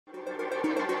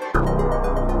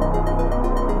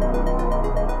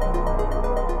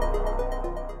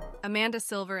Amanda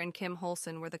Silver and Kim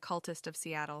Holson were the cultists of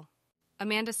Seattle.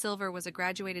 Amanda Silver was a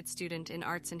graduated student in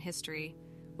arts and history.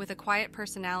 With a quiet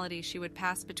personality, she would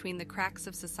pass between the cracks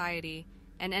of society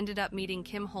and ended up meeting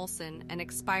Kim Holson, an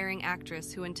aspiring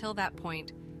actress who until that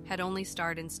point had only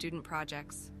starred in student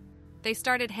projects. They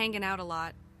started hanging out a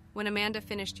lot. When Amanda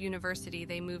finished university,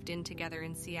 they moved in together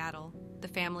in Seattle, the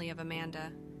family of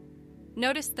Amanda.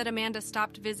 Noticed that Amanda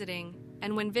stopped visiting,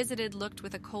 and when visited looked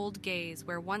with a cold gaze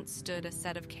where once stood a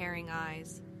set of caring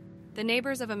eyes. The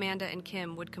neighbors of Amanda and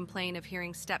Kim would complain of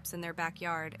hearing steps in their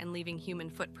backyard and leaving human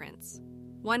footprints.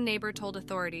 One neighbor told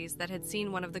authorities that had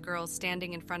seen one of the girls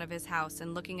standing in front of his house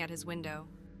and looking at his window.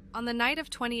 On the night of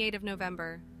 28th of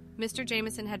November, Mr.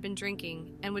 Jameson had been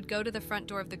drinking and would go to the front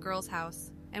door of the girl's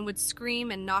house and would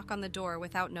scream and knock on the door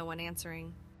without no one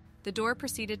answering. The door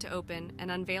proceeded to open,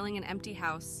 and unveiling an empty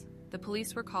house, the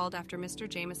police were called after Mr.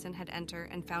 Jameson had entered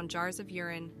and found jars of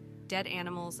urine, dead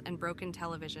animals, and broken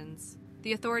televisions.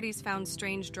 The authorities found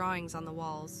strange drawings on the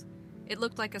walls. It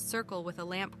looked like a circle with a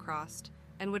lamp crossed,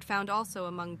 and would found also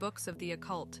among books of the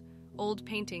occult, old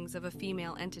paintings of a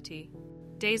female entity.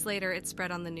 Days later, it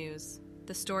spread on the news,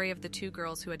 the story of the two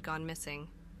girls who had gone missing.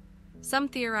 Some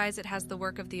theorize it has the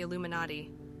work of the Illuminati.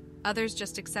 Others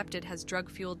just accept it as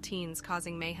drug-fueled teens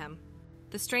causing mayhem.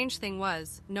 The strange thing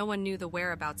was, no one knew the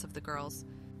whereabouts of the girls.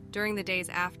 During the days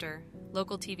after,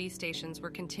 local TV stations were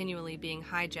continually being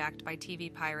hijacked by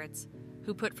TV pirates,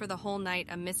 who put for the whole night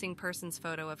a missing persons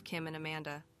photo of Kim and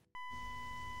Amanda.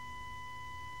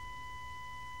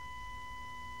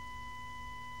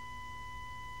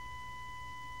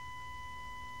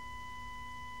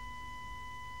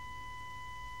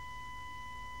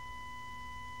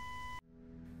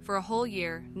 For a whole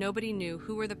year, nobody knew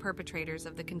who were the perpetrators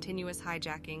of the continuous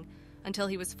hijacking until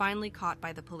he was finally caught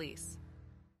by the police.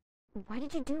 Why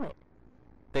did you do it?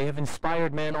 They have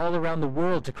inspired man all around the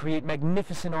world to create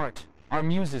magnificent art. Our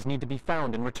muses need to be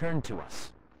found and returned to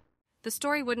us. The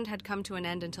story wouldn't had come to an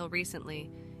end until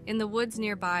recently. In the woods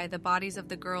nearby, the bodies of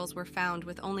the girls were found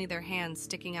with only their hands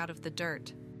sticking out of the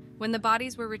dirt. When the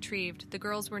bodies were retrieved, the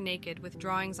girls were naked with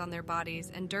drawings on their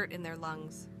bodies and dirt in their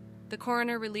lungs. The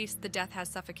coroner released the death as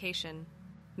suffocation.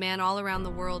 Man all around the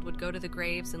world would go to the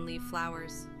graves and leave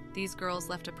flowers. These girls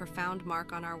left a profound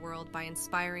mark on our world by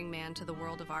inspiring man to the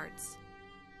world of arts.